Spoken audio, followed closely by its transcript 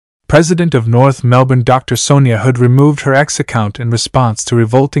president of North Melbourne Dr. Sonja Hood removed her X account in response to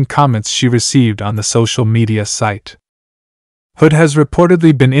revolting comments she received on the social media site. Hood has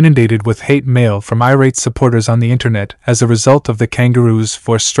reportedly been inundated with hate mail from irate supporters on the internet as a result of the Kangaroos'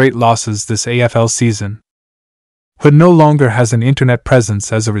 4 straight losses this AFL season. Hood no longer has an internet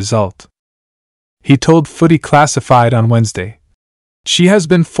presence as a result. He told Footy Classified on Wednesday. She has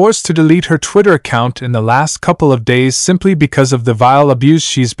been forced to delete her Twitter account in the last couple of days simply because of the vile abuse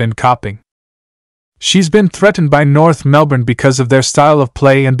she's been copping. She's been threatened by North Melbourne because of their style of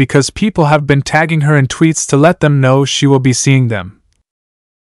play and because people have been tagging her in tweets to let them know she will be seeing them.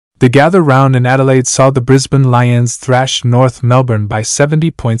 The gather round in Adelaide saw the Brisbane Lions thrash North Melbourne by 70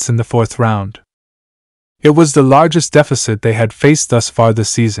 points in the 4th round. It was the largest deficit they had faced thus far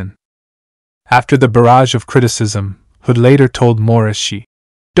this season. After the barrage of criticism, Hood later told Morris she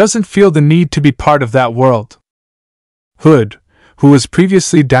doesn't feel the need to be part of that world. Hood, who was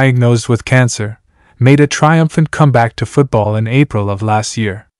previously diagnosed with cancer, made a triumphant comeback to football in April of last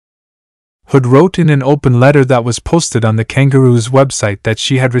year. Hood wrote in an open letter that was posted on the Kangaroos website that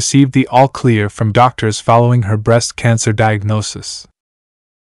she had received the all-clear from doctors following her breast cancer diagnosis.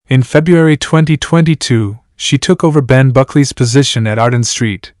 In February 2022, she took over Ben Buckley's position at Arden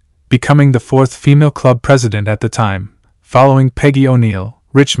Street, becoming the 4th female club president at the time, following Peggy O'Neill,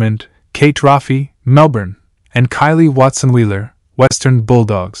 Richmond, Kate Roffey, Melbourne, and Kylie Watson-Wheeler, Western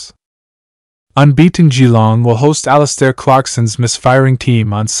Bulldogs. Unbeaten Geelong will host Alistair Clarkson's misfiring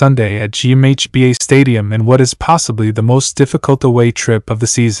team on Sunday at GMHBA Stadium in what is possibly the most difficult away trip of the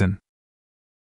season.